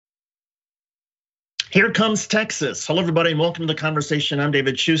Here comes Texas. Hello, everybody, and welcome to the conversation. I'm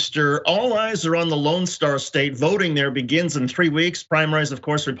David Schuster. All eyes are on the Lone Star State. Voting there begins in 3 weeks. Primaries, of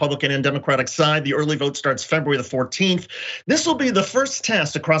course, Republican and Democratic side. The early vote starts February the 14th. This will be the first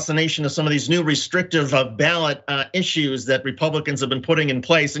test across the nation of some of these new restrictive ballot issues that Republicans have been putting in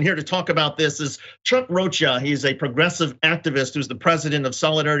place. And here to talk about this is Chuck Rocha. He's a progressive activist who's the president of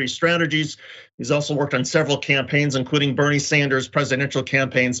Solidarity Strategies. He's also worked on several campaigns, including Bernie Sanders' presidential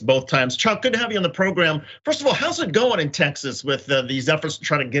campaigns both times. Chuck, good to have you on the program. First of all, how's it going in Texas with these efforts to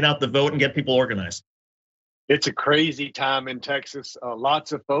try to get out the vote and get people organized? It's a crazy time in Texas.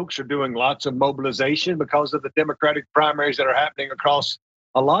 Lots of folks are doing lots of mobilization because of the Democratic primaries that are happening across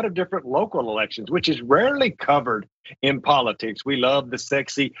a lot of different local elections, which is rarely covered in politics. We love the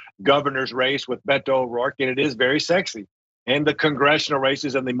sexy governor's race with Beto O'Rourke, and it is very sexy. And the congressional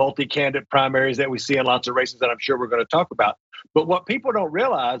races and the multi-candidate primaries that we see in lots of races that I'm sure we're going to talk about. But what people don't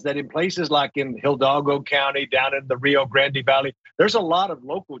realize that in places like in Hidalgo County, down in the Rio Grande Valley, there's a lot of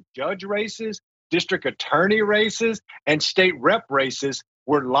local judge races, district attorney races, and state rep races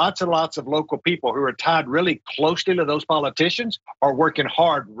where lots and lots of local people who are tied really closely to those politicians are working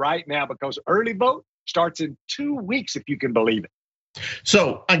hard right now because early vote starts in 2 weeks, if you can believe it.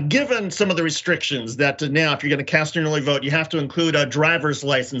 So given some of the restrictions that now if you're going to cast an early vote, you have to include a driver's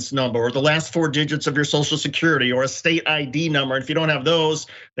license number or the last 4 digits of your social security or a state ID number. And if you don't have those,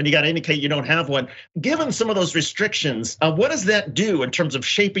 then you got to indicate you don't have one. Given some of those restrictions, what does that do in terms of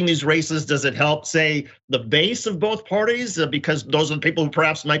shaping these races? Does it help, say, the base of both parties because those are the people who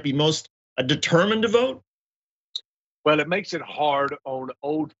perhaps might be most determined to vote? Well, it makes it hard on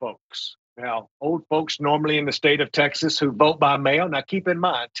old folks. Now, old folks normally in the state of Texas who vote by mail. Now, keep in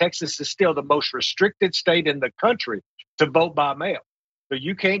mind, Texas is still the most restricted state in the country to vote by mail. So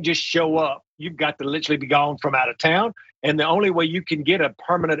you can't just show up. You've got to literally be gone from out of town. And the only way you can get a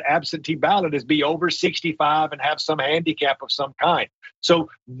permanent absentee ballot is be over 65 and have some handicap of some kind. So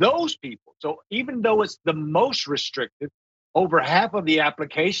those people, so even though it's the most restricted, over half of the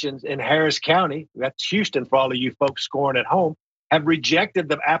applications in Harris County, that's Houston for all of you folks scoring at home, have rejected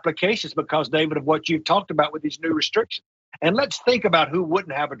the applications because, David, of what you've talked about with these new restrictions. And let's think about who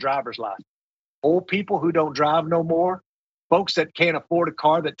wouldn't have a driver's license. Old people who don't drive no more, folks that can't afford a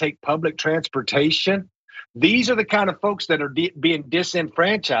car that take public transportation. These are the kind of folks that are being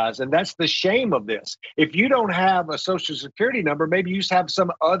disenfranchised, and that's the shame of this. If you don't have a social security number, maybe you just have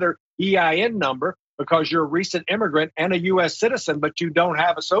some other EIN number because you're a recent immigrant and a U.S. citizen, but you don't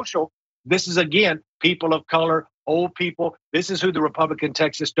have a social. This is, again, people of color, old people. This is who the Republican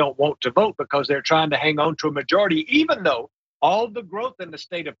Texas don't want to vote because they're trying to hang on to a majority, even though all the growth in the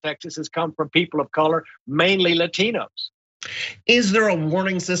state of Texas has come from people of color, mainly Latinos. Is there a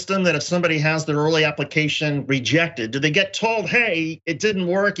warning system that if somebody has their early application rejected, do they get told, hey, it didn't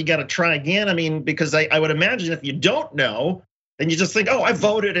work, you got to try again? I mean, because I would imagine if you don't know, then you just think, oh, I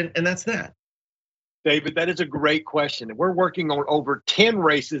voted and that's that. David, that is a great question. And we're working on over 10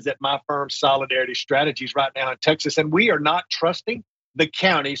 races at my firm, Solidarity Strategies, right now in Texas. And we are not trusting the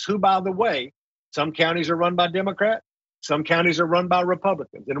counties who, by the way, some counties are run by Democrats, some counties are run by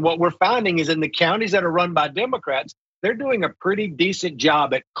Republicans. And what we're finding is in the counties that are run by Democrats, they're doing a pretty decent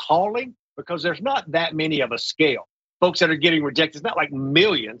job at calling because there's not that many of a scale. Folks that are getting rejected, it's not like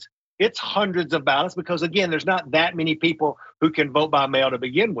millions. It's hundreds of ballots because, again, there's not that many people who can vote by mail to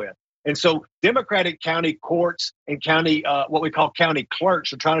begin with. And so Democratic county courts and county, what we call county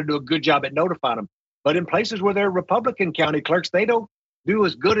clerks are trying to do a good job at notifying them. But in places where they're Republican county clerks, they don't do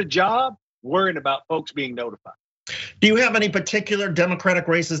as good a job worrying about folks being notified. Do you have any particular Democratic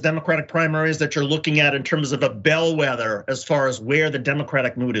races, Democratic primaries that you're looking at in terms of a bellwether as far as where the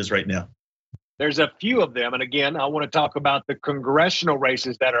Democratic mood is right now? There's a few of them. And again, I want to talk about the congressional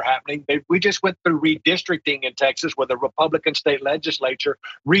races that are happening. We just went through redistricting in Texas where the Republican state legislature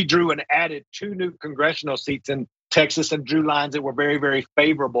redrew and added 2 new congressional seats in Texas and drew lines that were very, very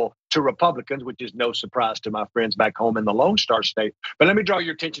favorable to Republicans, which is no surprise to my friends back home in the Lone Star State. But let me draw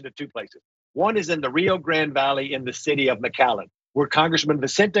your attention to 2 places. One is in the Rio Grande Valley in the city of McAllen, where Congressman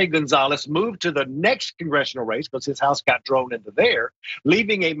Vicente Gonzalez moved to the next congressional race because his house got drawn into there,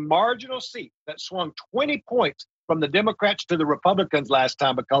 leaving a marginal seat that swung 20 points from the Democrats to the Republicans last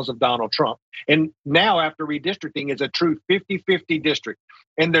time because of Donald Trump. And now after redistricting is a true 50-50 district.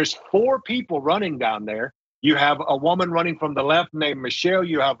 And there's 4 people running down there. You have a woman running from the left named Michelle.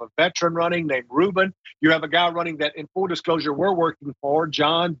 You have a veteran running named Ruben. You have a guy running that, in full disclosure, we're working for,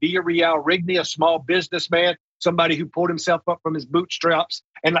 John Villarreal Rigney, a small businessman. somebody who pulled himself up from his bootstraps.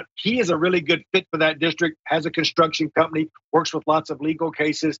 And like, he is a really good fit for that district, has a construction company, works with lots of legal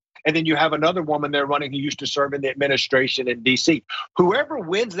cases. And then you have another woman there running who used to serve in the administration in D.C. Whoever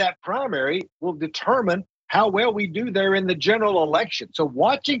wins that primary will determine how well we do there in the general election. So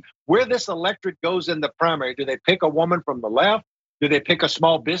watching where this electorate goes in the primary, do they pick a woman from the left? Do they pick a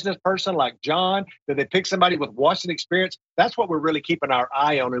small business person like John? Do they pick somebody with Washington experience? That's what we're really keeping our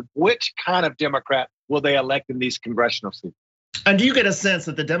eye on. And which kind of Democrat will they elect in these congressional seats? And do you get a sense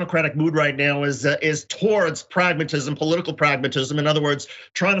that the Democratic mood right now is towards pragmatism, political pragmatism? In other words,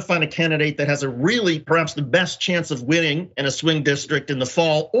 trying to find a candidate that has a really, perhaps the best chance of winning in a swing district in the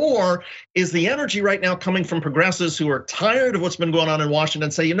fall? Or is the energy right now coming from progressives who are tired of what's been going on in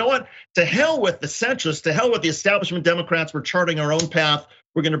Washington, say, you know what, to hell with the centrists, to hell with the establishment Democrats, we're charting our own path,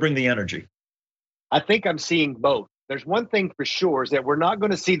 we're going to bring the energy? I think I'm seeing both. There's one thing for sure is that we're not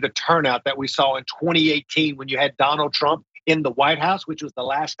going to see the turnout that we saw in 2018 when you had Donald Trump in the White House, which was the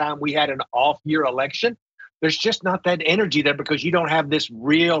last time we had an off-year election. There's just not that energy there because you don't have this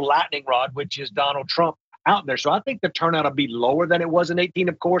real lightning rod, which is Donald Trump, out there. So I think the turnout will be lower than it was in 18,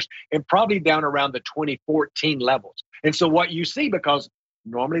 of course, and probably down around the 2014 levels. And so what you see, because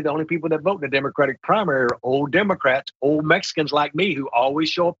normally the only people that vote in the Democratic primary are old Democrats, old Mexicans like me who always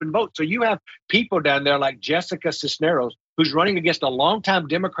show up and vote. So you have people down there like Jessica Cisneros, who's running against a longtime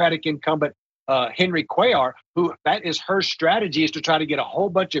Democratic incumbent, Henry Cuellar, who that is her strategy, is to try to get a whole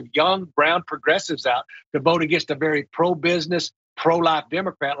bunch of young brown progressives out to vote against a very pro-business, pro-life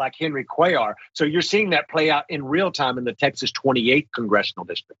Democrat like Henry Cuellar. So you're seeing that play out in real time in the Texas 28th congressional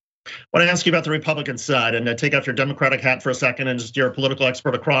district. I want to ask you about the Republican side and take off your Democratic hat for a second, and just you're a political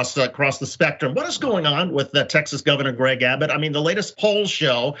expert across the spectrum. What is going on with Texas Governor Greg Abbott? I mean, the latest polls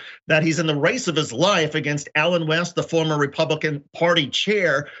show that he's in the race of his life against Allen West, the former Republican Party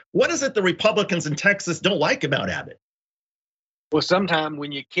chair. What is it the Republicans in Texas don't like about Abbott? Well, sometimes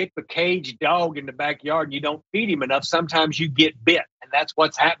when you kick the caged dog in the backyard and you don't feed him enough, sometimes you get bit. And that's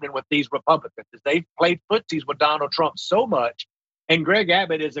what's happening with these Republicans. They've played footsies with Donald Trump so much. And Greg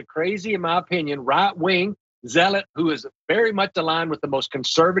Abbott is a crazy, in my opinion, right-wing zealot who is very much aligned with the most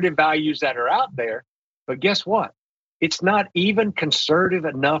conservative values that are out there. But guess what? It's not even conservative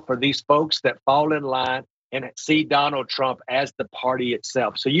enough for these folks that fall in line and see Donald Trump as the party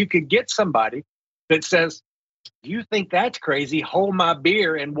itself. So you could get somebody that says, you think that's crazy, hold my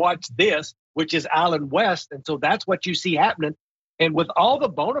beer and watch this, which is Allen West. And so that's what you see happening. And with all the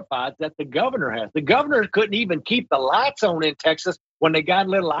bona fides that the governor has, the governor couldn't even keep the lights on in Texas when they got a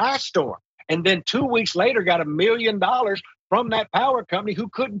little ice storm. And then 2 weeks later got $1 million from that power company who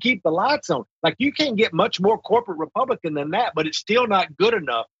couldn't keep the lights on. Like, you can't get much more corporate Republican than that, but it's still not good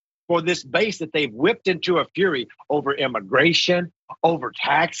enough for this base that they've whipped into a fury over immigration, over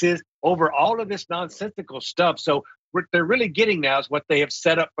taxes, over all of this nonsensical stuff. So what they're really getting now is what they have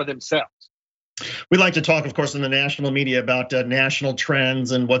set up for themselves. We like to talk, of course, in the national media about national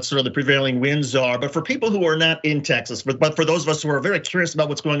trends and what sort of the prevailing winds are. But for people who are not in Texas, but for those of us who are very curious about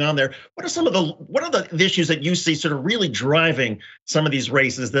what's going on there, what are the issues that you see sort of really driving some of these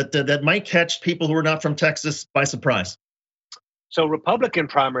races that might catch people who are not from Texas by surprise? So Republican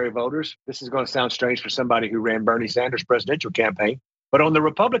primary voters, this is going to sound strange for somebody who ran Bernie Sanders' presidential campaign, but on the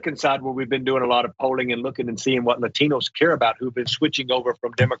Republican side, where we've been doing a lot of polling and looking and seeing what Latinos care about, who've been switching over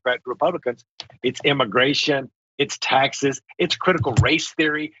from Democrat to Republicans, it's immigration, it's taxes, it's critical race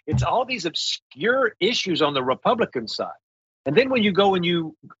theory, it's all these obscure issues on the Republican side. And then when you go and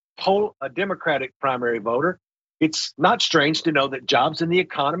you poll a Democratic primary voter, it's not strange to know that jobs in the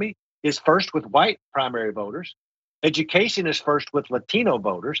economy is first with white primary voters. Education is first with Latino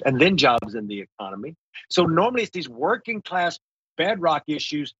voters, and then jobs in the economy. So normally it's these working class bedrock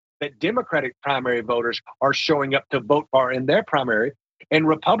issues that Democratic primary voters are showing up to vote for in their primary. And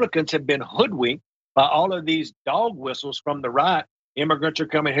Republicans have been hoodwinked by all of these dog whistles from the right. Immigrants are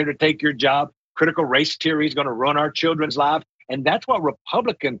coming here to take your job. Critical race theory is going to run our children's lives. And that's what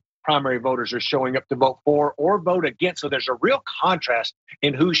Republican primary voters are showing up to vote for or vote against. So there's a real contrast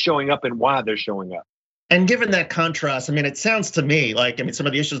in who's showing up and why they're showing up. And given that contrast, I mean, it sounds to me like, some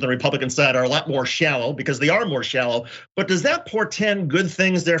of the issues on the Republican side are a lot more shallow because they are more shallow. But does that portend good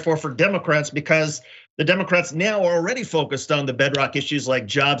things, therefore, for Democrats? Because the Democrats now are already focused on the bedrock issues like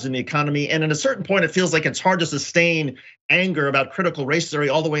jobs and the economy. And at a certain point, it feels like it's hard to sustain anger about critical race theory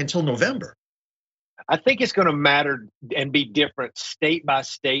all the way until November. I think it's going to matter and be different state by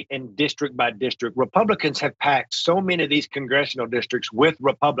state and district by district. Republicans have packed so many of these congressional districts with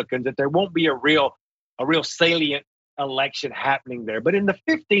Republicans that there won't be a real salient election happening there. But in the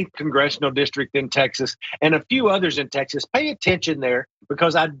 15th congressional district in Texas and a few others in Texas, pay attention there,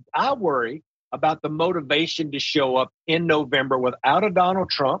 because I worry about the motivation to show up in November without a Donald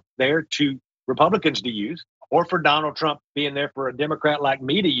Trump there to Republicans to use, or for Donald Trump being there for a Democrat like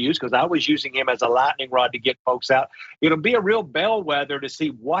me to use, because I was using him as a lightning rod to get folks out. It'll be a real bellwether to see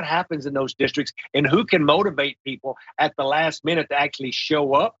what happens in those districts and who can motivate people at the last minute to actually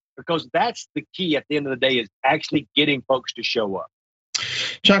show up, because that's the key at the end of the day, is actually getting folks to show up.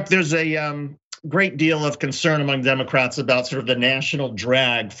 Chuck, there's a great deal of concern among Democrats about sort of the national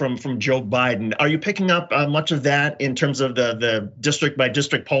drag from Joe Biden. Are you picking up much of that in terms of the district by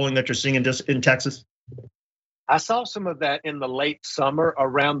district polling that you're seeing in Texas? I saw some of that in the late summer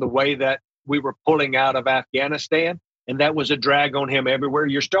around the way that we were pulling out of Afghanistan, and that was a drag on him everywhere.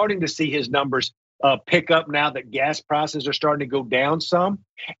 You're starting to see his numbers pick up now that gas prices are starting to go down some,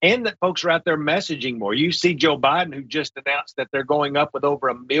 and that folks are out there messaging more. You see Joe Biden, who just announced that they're going up with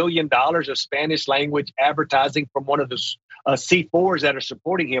over $1 million of Spanish language advertising from one of the C4s that are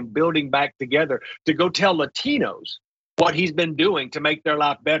supporting him, building back together to go tell Latinos what he's been doing to make their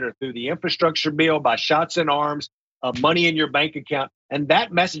life better through the infrastructure bill, by shots in arms, money in your bank account. And that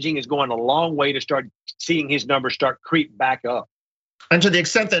messaging is going a long way to start seeing his numbers start creep back up. And to the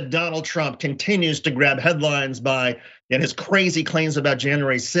extent that Donald Trump continues to grab headlines by his crazy claims about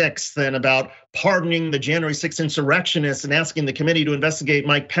January 6th and about pardoning the January 6th insurrectionists and asking the committee to investigate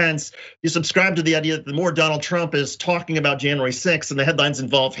Mike Pence, you subscribe to the idea that the more Donald Trump is talking about January 6th and the headlines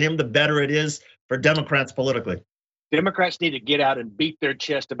involve him, the better it is for Democrats politically. Democrats need to get out and beat their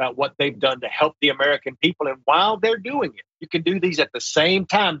chest about what they've done to help the American people. And while they're doing it, you can do these at the same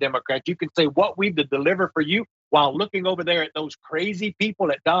time, Democrats. You can say what we've to deliver for you while looking over there at those crazy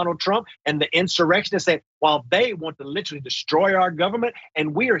people at Donald Trump and the insurrectionists, saying, while they want to literally destroy our government,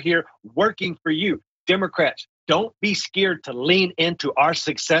 and we are here working for you. Democrats, don't be scared to lean into our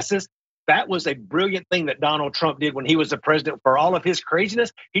successes. That was a brilliant thing that Donald Trump did when he was the president. For all of his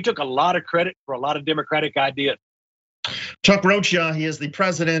craziness, he took a lot of credit for a lot of Democratic ideas. Chuck Rocha, he is the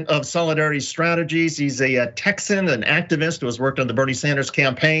president of Solidarity Strategies. He's a Texan, an activist who has worked on the Bernie Sanders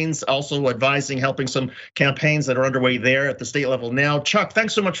campaigns, also advising, helping some campaigns that are underway there at the state level now. Chuck,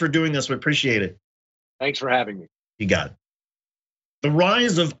 thanks so much for doing this. We appreciate it. Thanks for having me. You got it. The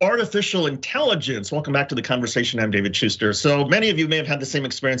rise of artificial intelligence. Welcome back to the conversation. I'm David Schuster. So many of you may have had the same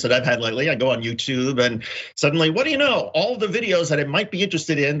experience that I've had lately. I go on YouTube and suddenly, what do you know? All the videos that I might be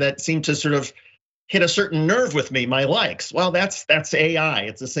interested in that seem to sort of hit a certain nerve with me, my likes. Well, that's AI.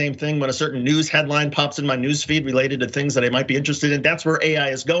 It's the same thing when a certain news headline pops in my news feed related to things that I might be interested in. That's where AI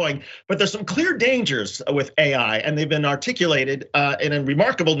is going. But there's some clear dangers with AI, and they've been articulated in a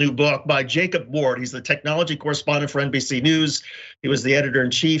remarkable new book by Jacob Ward. He's the technology correspondent for NBC News. He was the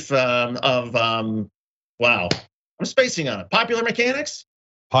editor-in-chief of, wow, I'm spacing on it. Popular Mechanics?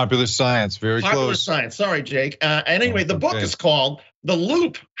 Popular Science, very close. Popular Science, sorry, Jake. And anyway, the book is called The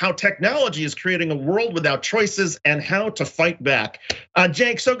Loop: How Technology is Creating a World Without Choices and How to Fight Back.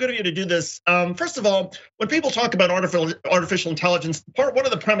 Jake, so good of you to do this. First of all, when people talk about artificial intelligence, one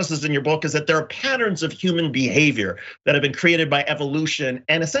of the premises in your book is that there are patterns of human behavior that have been created by evolution.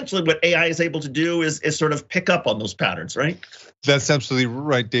 And essentially what AI is able to do is sort of pick up on those patterns, right? That's absolutely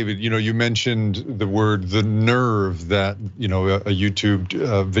right, David. You mentioned the word, the nerve that a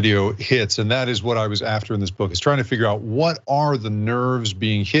YouTube video hits, and that is what I was after in this book, is trying to figure out what are the nerves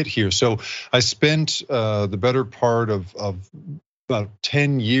being hit here. So I spent the better part of about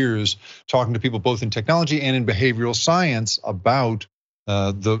 10 years talking to people both in technology and in behavioral science about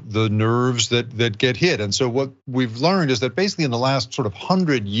the nerves that get hit. And so what we've learned is that basically in the last sort of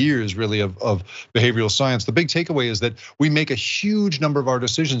 100 years really of behavioral science, the big takeaway is that we make a huge number of our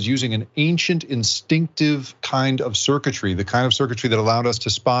decisions using an ancient instinctive kind of circuitry, the kind of circuitry that allowed us to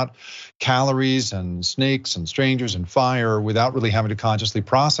spot calories and snakes and strangers and fire without really having to consciously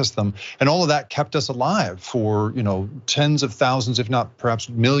process them. And all of that kept us alive for tens of thousands, if not perhaps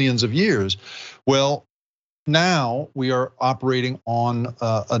millions of years. Well, now we are operating on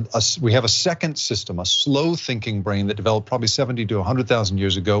we have a second system, a slow thinking brain that developed probably 70 to 100,000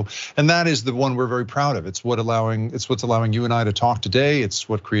 years ago, and that is the one we're very proud of. It's what's allowing you and I to talk today. It's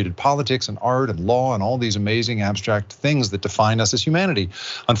what created politics and art and law and all these amazing abstract things that define us as humanity.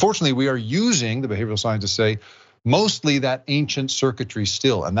 Unfortunately, we are using, the behavioral scientists say, mostly that ancient circuitry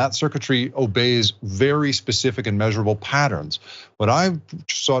still, and that circuitry obeys very specific and measurable patterns. What I've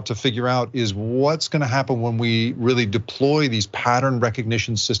sought to figure out is what's going to happen when we really deploy these pattern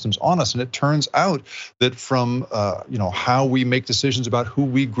recognition systems on us. And it turns out that from how we make decisions about who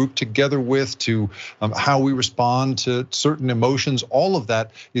we group together with to how we respond to certain emotions, all of that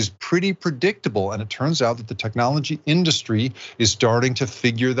is pretty predictable. And it turns out that the technology industry is starting to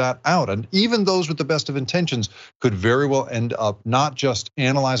figure that out. And even those with the best of intentions could very well end up not just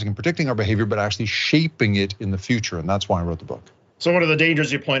analyzing and predicting our behavior, but actually shaping it in the future. And that's why I wrote the book. So one of the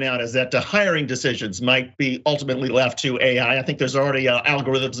dangers you point out is that the hiring decisions might be ultimately left to AI. I think there's already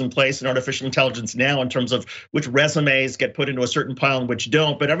algorithms in place in artificial intelligence now in terms of which resumes get put into a certain pile and which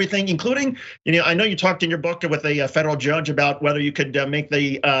don't. But everything, including, I know you talked in your book with a federal judge about whether you could make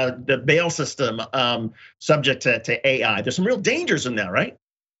the bail system subject to AI. There's some real dangers in that, right?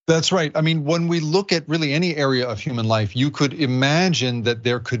 That's right. I mean, when we look at really any area of human life, you could imagine that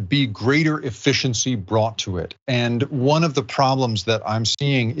there could be greater efficiency brought to it. And one of the problems that I'm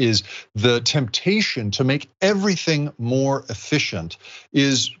seeing is the temptation to make everything more efficient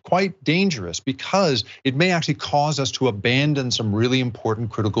is quite dangerous because it may actually cause us to abandon some really important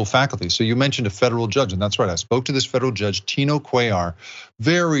critical faculties. So you mentioned a federal judge, and that's right. I spoke to this federal judge, Tino Cuellar,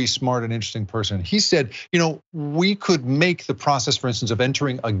 very smart and interesting person. He said, we could make the process, for instance, of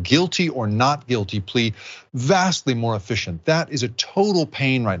entering a guilty or not guilty plea vastly more efficient. That is a total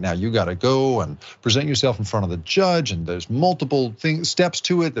pain right now. You got to go and present yourself in front of the judge, and there's multiple steps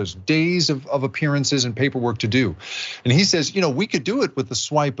to it. There's days of appearances and paperwork to do. And he says, we could do it with the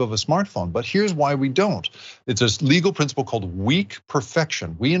swipe of a smartphone, but here's why we don't. It's a legal principle called weak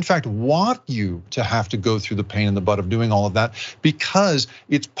perfection. We in fact want you to have to go through the pain in the butt of doing all of that because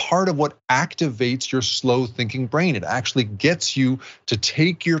it's part of what activates your slow thinking brain. It actually gets you to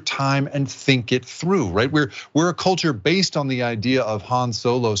take your time and think it through, right? We're a culture based on the idea of Han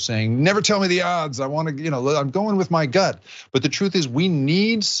Solo saying, never tell me the odds. I want to, I'm going with my gut. But the truth is we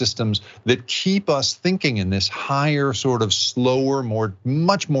need systems that keep us thinking in this higher, sort of slower,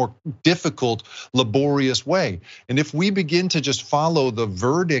 much more difficult, laborious way. And if we begin to just follow the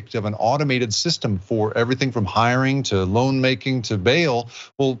verdict of an automated system for everything from hiring to loan making to bail,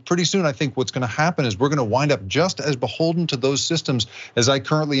 well, pretty soon I think what's going to happen is we're going to wind up just as beholden to those systems as I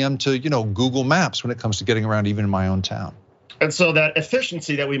currently am to, Google Maps when it comes to getting around even in my own town. And so that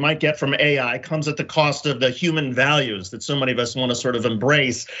efficiency that we might get from AI comes at the cost of the human values that so many of us want to sort of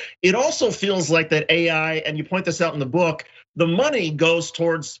embrace. It also feels like that AI, and you point this out in the book, the money goes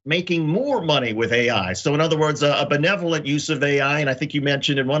towards making more money with AI. So in other words, a benevolent use of AI, and I think you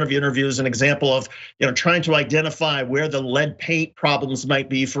mentioned in one of your interviews an example of trying to identify where the lead paint problems might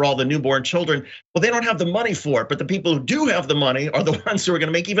be for all the newborn children. Well, they don't have the money for it, but the people who do have the money are the ones who are going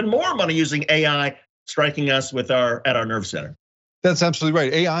to make even more money using AI, striking us at our nerve center. That's absolutely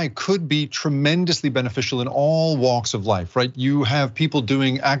right. AI could be tremendously beneficial in all walks of life, right? You have people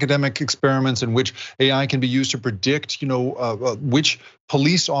doing academic experiments in which AI can be used to predict, which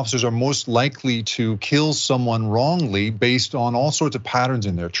police officers are most likely to kill someone wrongly based on all sorts of patterns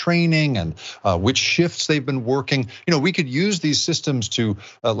in their training and which shifts they've been working. We could use these systems to,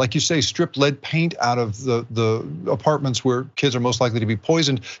 like you say, strip lead paint out of the apartments where kids are most likely to be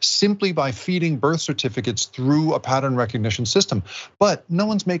poisoned simply by feeding birth certificates through a pattern recognition system. But no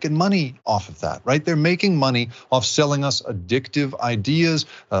one's making money off of that, right? They're making money off selling us addictive ideas,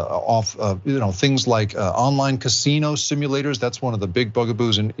 off things like online casino simulators. That's one of the big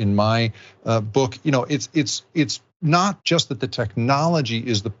bugaboos in my book. It's not just that the technology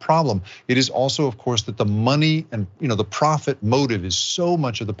is the problem. It is also, of course, that the money and the profit motive is so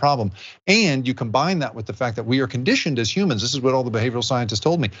much of the problem. And you combine that with the fact that we are conditioned as humans. This is what all the behavioral scientists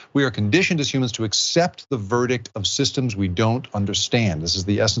told me. We are conditioned as humans to accept the verdict of systems we don't understand. This is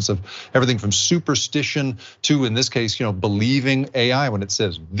the essence of everything from superstition to, in this case, believing AI when it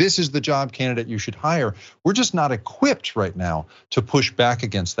says this is the job candidate you should hire. We're just not equipped right now to push back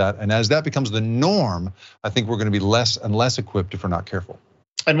against that. And as that becomes the norm, I think we're going to be less and less equipped if we're not careful.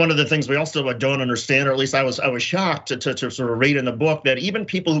 And one of the things we also don't understand, or at least I was shocked to sort of read in the book, that even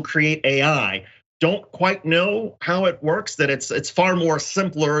people who create AI don't quite know how it works, that it's far more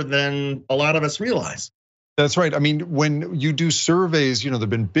simpler than a lot of us realize. That's right. I mean, when you do surveys, there've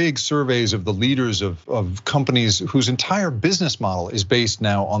been big surveys of the leaders of companies whose entire business model is based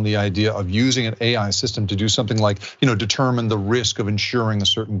now on the idea of using an AI system to do something like, determine the risk of insuring a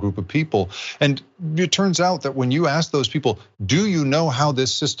certain group of people. And it turns out that when you ask those people, do you know how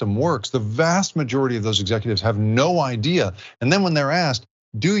this system works? The vast majority of those executives have no idea. And then when they're asked,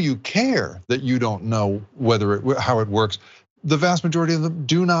 do you care that you don't know how it works? The vast majority of them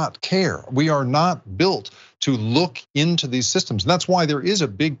do not care. We are not built to look into these systems. And that's why there is a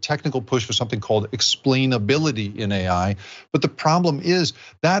big technical push for something called explainability in AI. But the problem is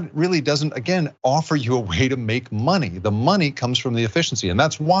that really doesn't, again, offer you a way to make money. The money comes from the efficiency. And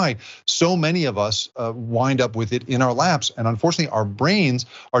that's why so many of us wind up with it in our laps. And unfortunately, our brains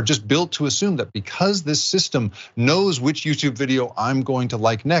are just built to assume that because this system knows which YouTube video I'm going to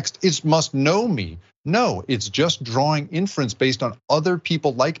like next, it must know me No, it's just drawing inference based on other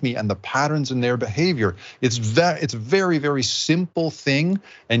people like me and the patterns in their behavior. It's a very, very simple thing,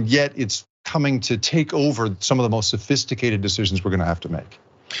 and yet it's coming to take over some of the most sophisticated decisions we're gonna have to make.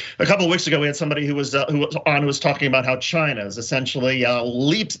 A couple of weeks ago, we had somebody who was talking about how China is essentially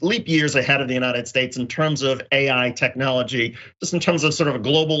leap years ahead of the United States in terms of AI technology, just in terms of sort of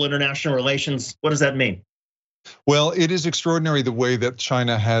global international relations. What does that mean? Well, it is extraordinary the way that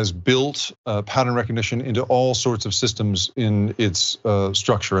China has built pattern recognition into all sorts of systems in its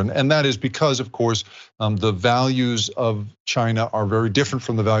structure. And that is because, of course, the values of China are very different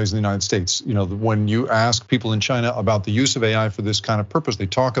from the values in the United States. You know, when you ask people in China about the use of AI for this kind of purpose, they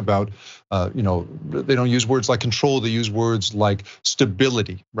talk about, they don't use words like control, they use words like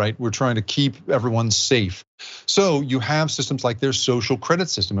stability, right? We're trying to keep everyone safe. So you have systems like their social credit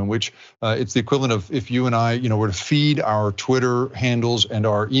system, in which it's the equivalent of if you and I, were to feed our Twitter handles and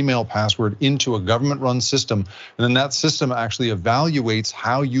our email password into a government-run system, and then that system actually evaluates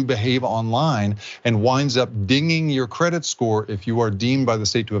how you behave online and winds up dinging your credit score if you are deemed by the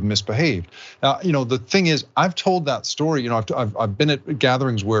state to have misbehaved. Now, the thing is, I've told that story. I've been at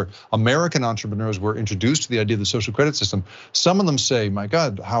gatherings where American entrepreneurs were introduced to the idea of the social credit system. Some of them say, "My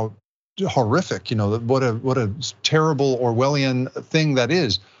God, how horrific! What a terrible Orwellian thing that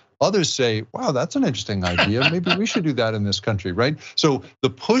is." Others say, "Wow, that's an interesting idea. Maybe we should do that in this country," right? So the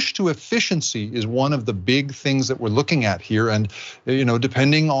push to efficiency is one of the big things that we're looking at here. And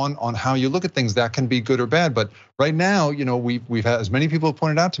depending on how you look at things, that can be good or bad. But right now, we've had, as many people have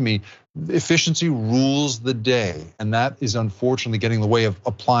pointed out to me, efficiency rules the day, and that is unfortunately getting in the way of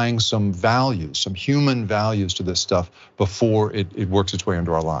applying some values, some human values to this stuff before it works its way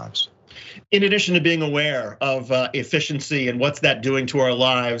into our lives. In addition to being aware of efficiency and what's that doing to our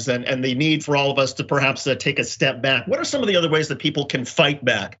lives, and the need for all of us to perhaps take a step back, what are some of the other ways that people can fight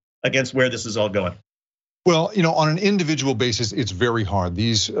back against where this is all going? Well, on an individual basis, it's very hard.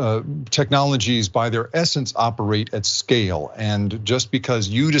 These technologies, by their essence, operate at scale, and just because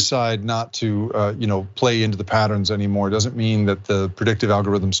you decide not to, play into the patterns anymore, doesn't mean that the predictive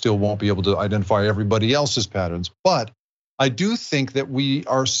algorithm still won't be able to identify everybody else's patterns. But I do think that we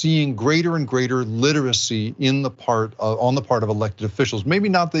are seeing greater and greater literacy on the part of elected officials. Maybe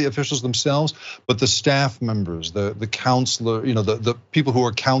not the officials themselves, but the staff members, the counselor, the people who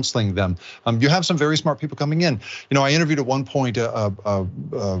are counseling them. You have some very smart people coming in. I interviewed at one point a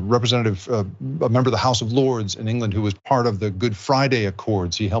representative, a member of the House of Lords in England who was part of the Good Friday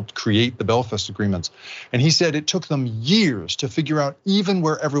Accords. He helped create the Belfast agreements, and he said it took them years to figure out even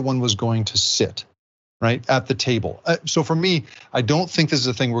where everyone was going to sit, right, at the table. So for me, I don't think this is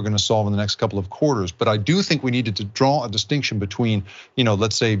a thing we're gonna solve in the next couple of quarters, but I do think we needed to draw a distinction between,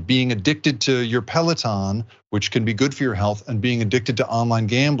 let's say being addicted to your Peloton, which can be good for your health, and being addicted to online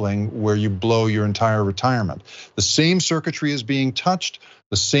gambling where you blow your entire retirement. The same circuitry is being touched,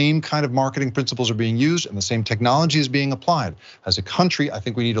 the same kind of marketing principles are being used, and the same technology is being applied. As a country, I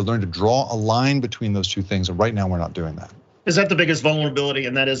think we need to learn to draw a line between those two things, and right now we're not doing that. Is that the biggest vulnerability?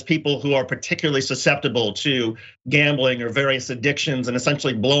 And that is people who are particularly susceptible to gambling or various addictions and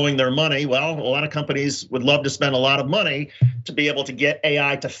essentially blowing their money. Well, a lot of companies would love to spend a lot of money to be able to get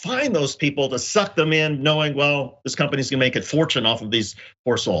AI to find those people, to suck them in, knowing, well, this company's gonna make a fortune off of these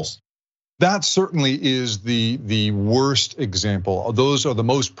poor souls. That certainly is the worst example. Those are the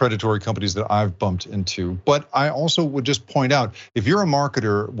most predatory companies that I've bumped into. But I also would just point out, if you're a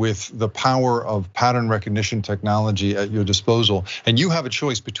marketer with the power of pattern recognition technology at your disposal, and you have a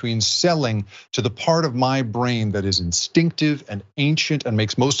choice between selling to the part of my brain that is instinctive and ancient and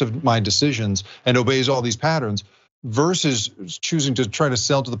makes most of my decisions and obeys all these patterns, versus choosing to try to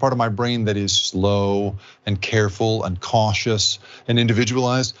sell to the part of my brain that is slow and careful and cautious and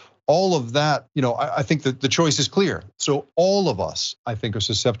individualized, all of that, I think that the choice is clear. So all of us, I think, are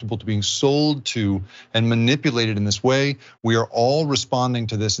susceptible to being sold to and manipulated in this way. We are all responding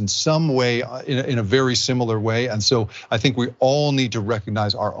to this in some way, in a very similar way. And so I think we all need to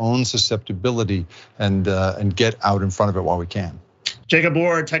recognize our own susceptibility and get out in front of it while we can. Jacob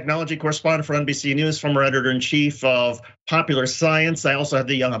Ward, technology correspondent for NBC News, former editor-in-chief of Popular Science. I also had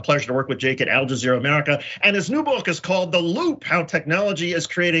the pleasure to work with Jake at Al Jazeera America. And his new book is called The Loop: How Technology is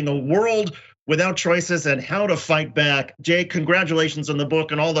Creating a World Without Choices and How to Fight Back. Jake, congratulations on the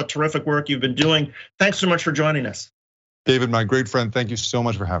book and all the terrific work you've been doing. Thanks so much for joining us. David, my great friend, thank you so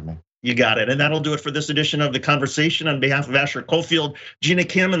much for having me. You got it. And that'll do it for this edition of The Conversation. On behalf of Asher Cofield, Gina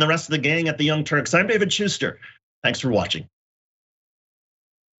Kim, and the rest of the gang at the Young Turks, I'm David Schuster. Thanks for watching.